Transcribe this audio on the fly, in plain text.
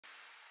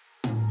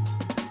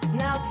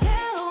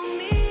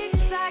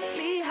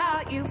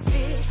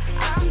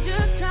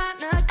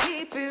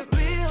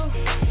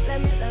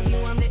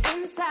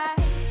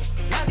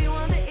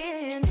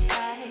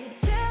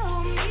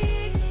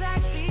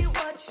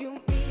you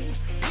mean.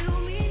 You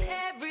mean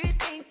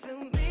everything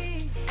to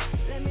me.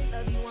 Let me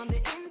love you on the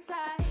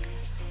inside.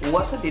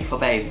 What's up, beautiful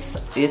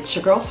babes? It's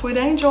your girl, Sweet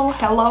Angel.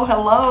 Hello,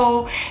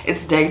 hello.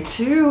 It's day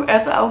 2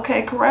 at the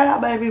OK Corral,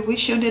 baby. We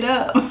shoot it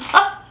up.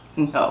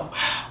 No,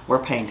 we're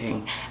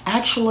painting.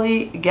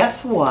 Actually,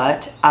 guess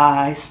what?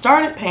 I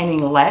started painting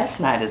last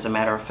night, as a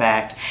matter of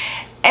fact.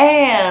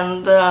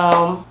 And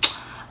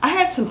I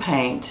had some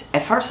paint.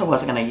 At first I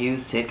wasn't going to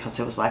use it because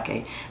it was like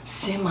a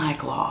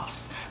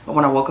semi-gloss. But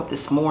when I woke up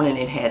this morning,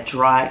 it had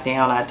dried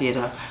down. I did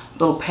a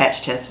little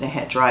patch test and it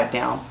had dried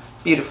down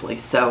beautifully.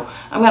 So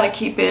I'm going to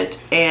keep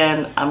it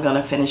and I'm going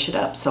to finish it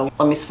up. So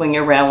let me swing it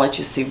around, let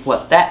you see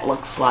what that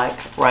looks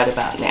like right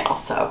about now.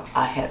 So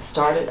I had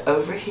started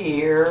over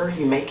here.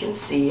 You may can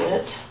see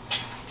it.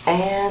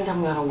 And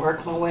I'm going to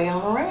work my way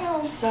on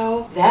around.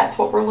 So that's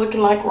what we're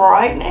looking like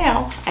right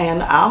now.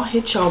 And I'll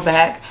hit y'all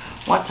back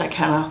once I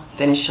kind of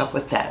finish up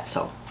with that.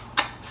 So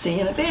see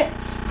you in a bit.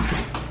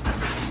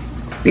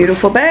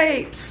 Beautiful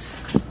babes.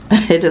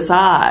 It is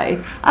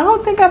I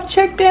don't think I've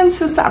checked in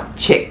since I've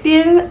checked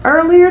in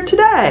earlier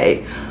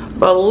today.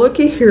 But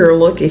looky here,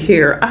 looky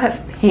here. I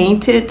have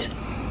painted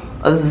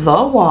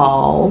the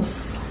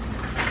walls.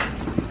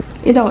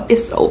 You know,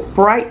 it's so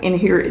bright in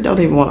here, it don't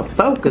even want to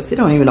focus. It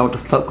don't even know what to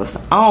focus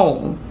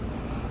on.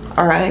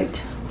 All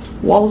right,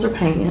 walls are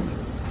painted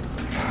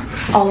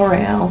all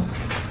around.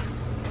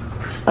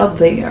 Up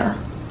there,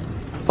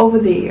 over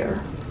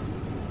there.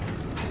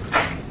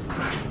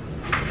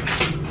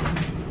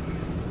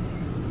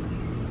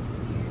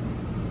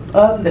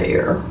 Up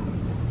there,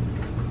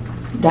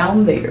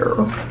 down there.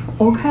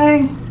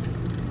 Okay,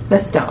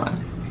 that's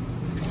done.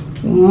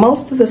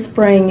 Most of the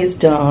spraying is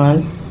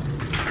done,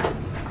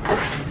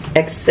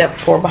 except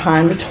for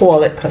behind the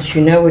toilet, because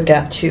you know we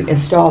got to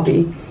install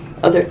the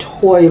other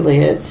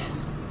toilet,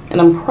 and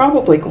I'm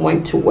probably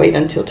going to wait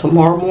until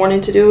tomorrow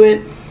morning to do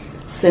it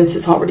since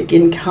it's already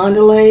getting kind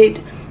of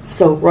late.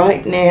 So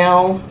right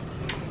now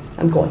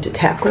I'm going to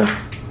tackle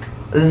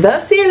the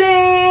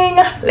ceiling.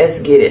 Let's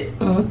get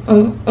it.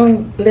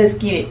 Let's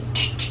get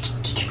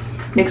it.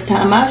 Next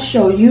time I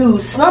show you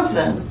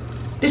something,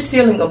 this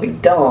ceiling gonna be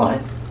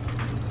done.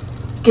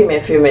 Give me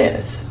a few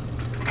minutes.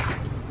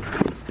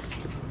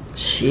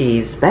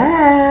 She's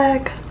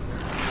back.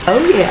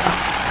 Oh yeah.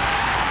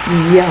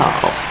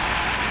 Y'all,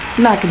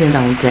 knocking it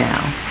on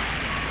down.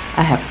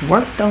 I have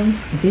worked on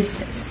this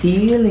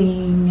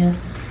ceiling.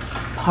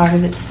 Part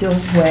of it's still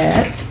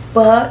wet,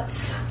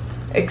 but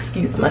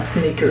excuse my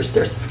sneakers,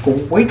 they're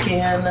squeaking.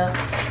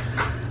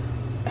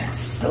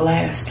 That's the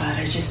last side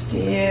I just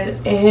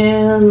did,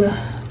 and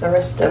the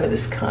rest of it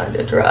is kind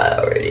of dry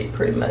already,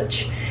 pretty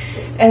much.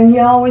 And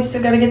y'all, we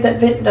still got to get that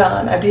vent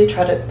done. I did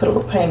try to put a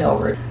little paint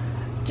over it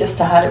just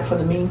to hide it for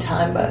the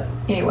meantime, but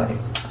anyway,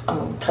 I'm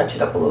gonna touch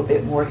it up a little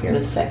bit more here in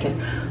a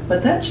second.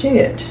 But that's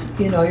it.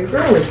 You know, your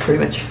girl is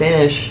pretty much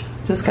finished.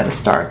 Just got to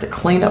start the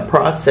cleanup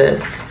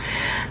process.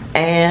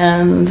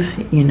 And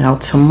you know,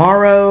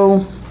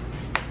 tomorrow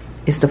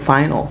is the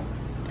final.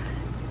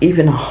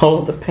 Even all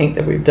of the paint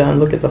that we've done,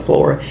 look at the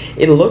floor.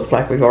 It looks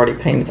like we've already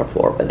painted the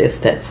floor, but it's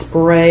that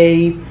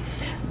spray,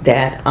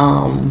 that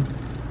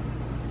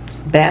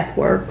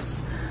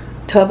Bathworks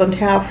tub and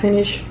towel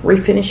finish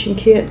refinishing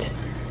kit.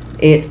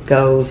 It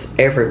goes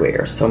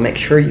everywhere, so make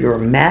sure you're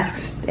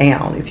masked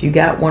down. If you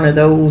got one of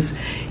those,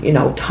 you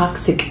know,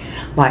 toxic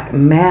like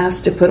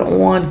masks to put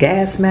on,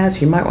 gas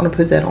masks, you might want to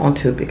put that on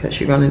too, because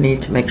you're going to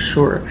need to make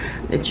sure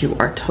that you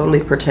are totally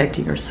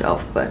protecting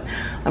yourself. But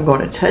I'm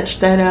going to touch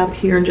that up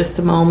here in just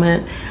a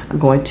moment. I'm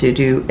going to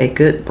do a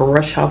good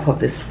brush off of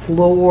this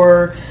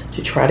floor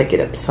to try to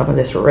get up some of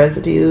this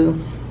residue,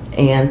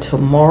 and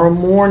tomorrow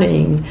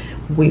morning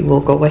we will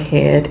go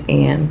ahead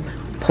and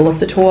pull up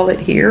the toilet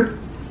here,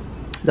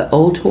 the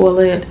old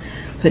toilet,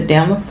 put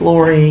down the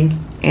flooring,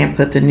 and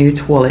put the new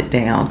toilet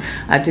down.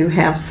 I do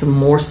have some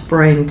more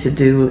spraying to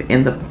do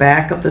in the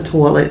back of the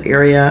toilet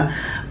area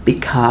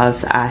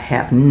because I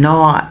have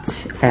not,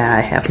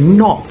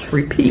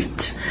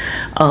 repeat,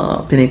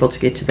 been able to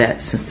get to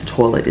that since the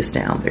toilet is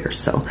down there.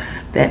 So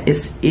that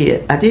is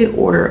it. I did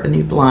order a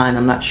new blind.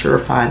 I'm not sure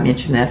if I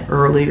mentioned that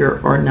earlier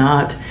or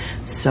not.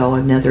 So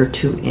another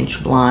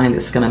 2-inch blind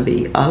that's going to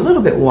be a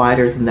little bit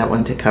wider than that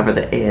one to cover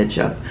the edge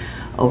up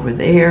over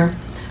there.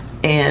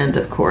 And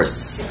of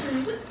course,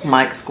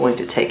 Mike's going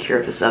to take care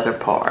of this other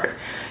part.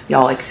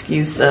 Y'all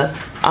excuse the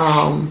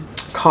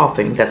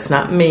coughing. That's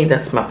not me,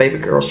 that's my baby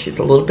girl. She's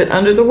a little bit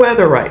under the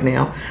weather right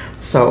now.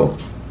 So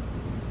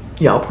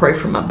y'all pray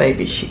for my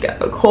baby. She got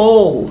a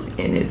cold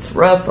and it's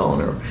rough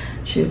on her.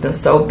 She's been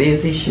so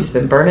busy. She's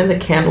been burning the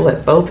candle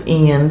at both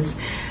ends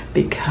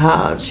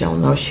because y'all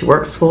know she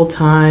works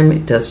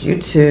full-time, does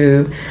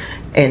YouTube,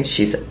 and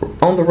she's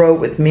on the road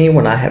with me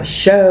when I have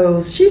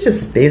shows. She's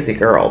just a busy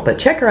girl, but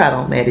check her out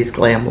on Maddie's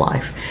Glam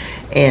Life.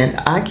 And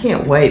I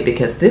can't wait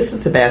because this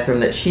is the bathroom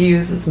that she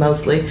uses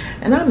mostly,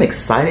 and I'm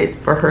excited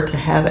for her to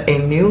have a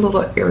new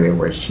little area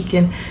where she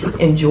can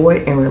enjoy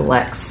and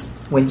relax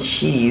when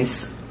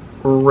she's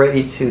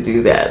ready to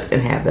do that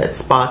and have that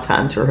spa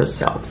time to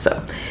herself.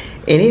 So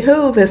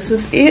anywho, this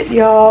is it,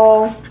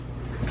 y'all.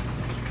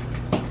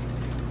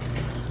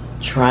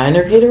 Trying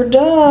to get her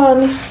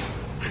done.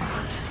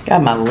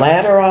 Got my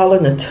ladder all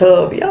in the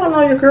tub. Y'all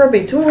know your girl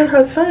be doing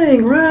her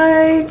thing,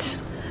 right?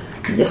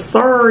 Yes,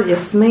 sir.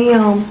 Yes,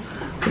 ma'am.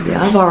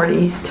 Yeah, I've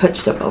already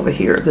touched up over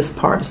here. This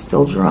part is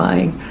still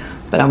drying.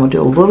 But I'm going to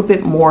do a little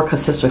bit more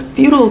because there's a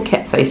few little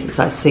cat faces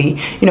I see.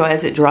 You know,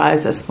 as it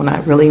dries, that's when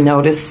I really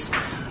notice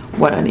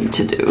what I need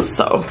to do.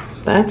 So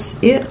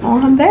that's it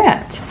on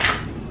that.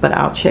 But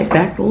I'll check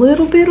back a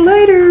little bit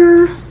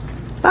later.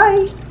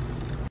 Bye.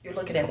 You're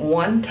looking at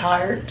one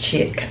tired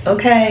chick.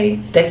 Okay,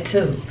 day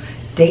 2.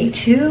 Day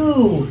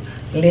 2.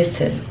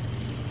 Listen,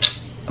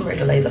 I'm ready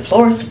to lay the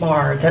floors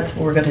tomorrow. That's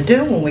what we're going to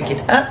do when we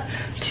get up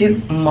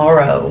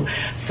tomorrow.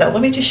 So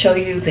let me just show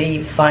you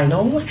the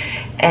final.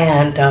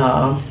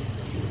 And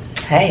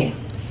hey,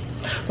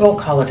 we'll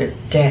call it a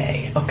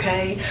day,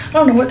 okay? I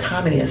don't know what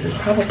time it is. It's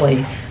probably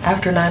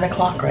after 9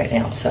 o'clock right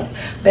now. So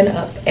been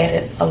up at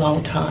it a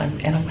long time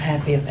and I'm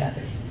happy about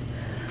it.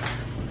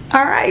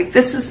 All right,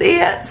 this is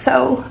it.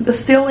 So the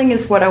ceiling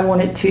is what I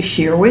wanted to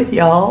share with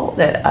y'all,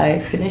 that I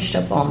finished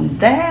up on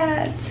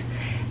that.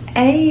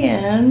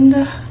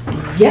 And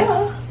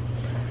yeah,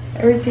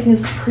 everything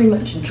is pretty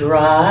much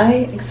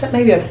dry, except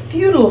maybe a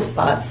few little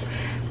spots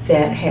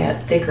that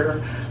had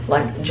thicker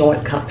like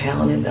joint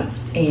compound in them.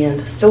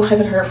 And still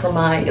haven't heard from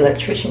my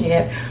electrician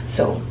yet,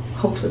 so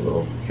hopefully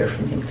we'll hear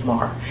from him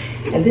tomorrow.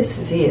 And this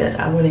is it.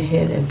 I went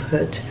ahead and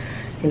put,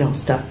 you know,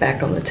 stuff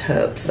back on the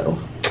tub. So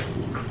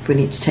if we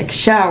need to take a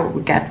shower,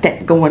 we got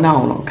that going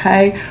on,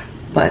 okay?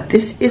 But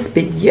this is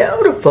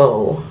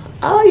beautiful.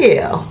 Oh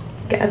yeah,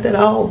 got that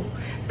all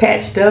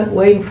patched up,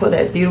 waiting for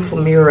that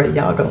beautiful mirror.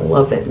 Y'all gonna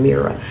love that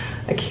mirror.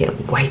 I can't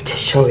wait to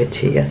show it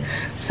to you.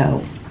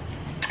 So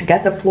I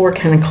got the floor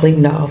kind of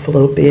cleaned off a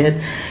little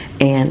bit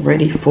and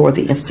ready for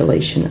the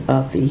installation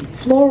of the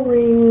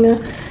flooring.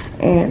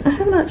 And I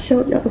have not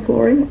showed y'all the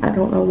flooring. I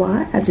don't know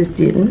why. I just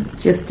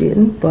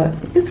didn't, but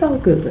it's all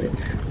good.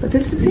 But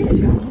this is it,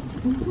 y'all.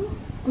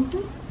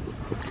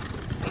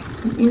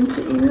 End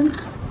to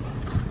end,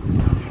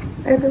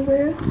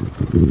 everywhere.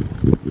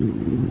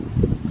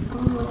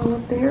 All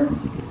up there.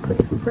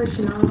 Put some fresh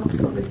knobs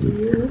over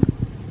here.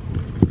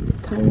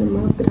 Tighten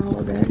them up and all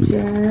of that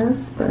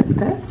jazz. But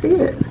that's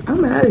it.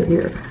 I'm out of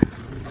here.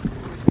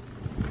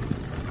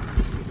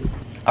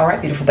 All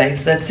right, beautiful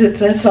babes. That's it.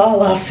 That's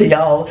all. I'll see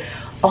y'all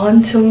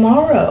on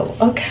tomorrow.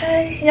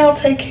 Okay? Y'all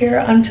take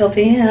care until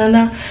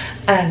then.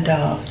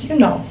 And, you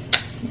know,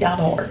 y'all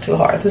don't work too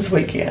hard this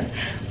weekend.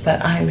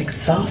 But I am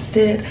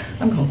exhausted.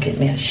 I'm going to get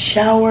me a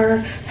shower,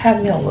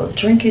 have me a little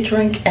drinky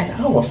drink, and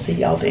I will see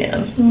y'all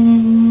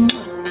then.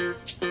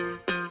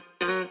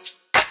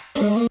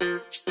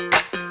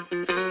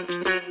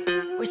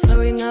 We're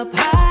soaring up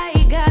high,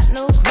 got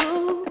no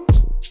clue.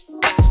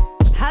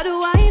 How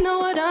do I know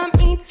what I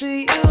mean to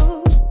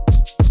you?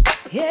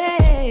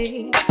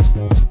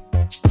 Yeah.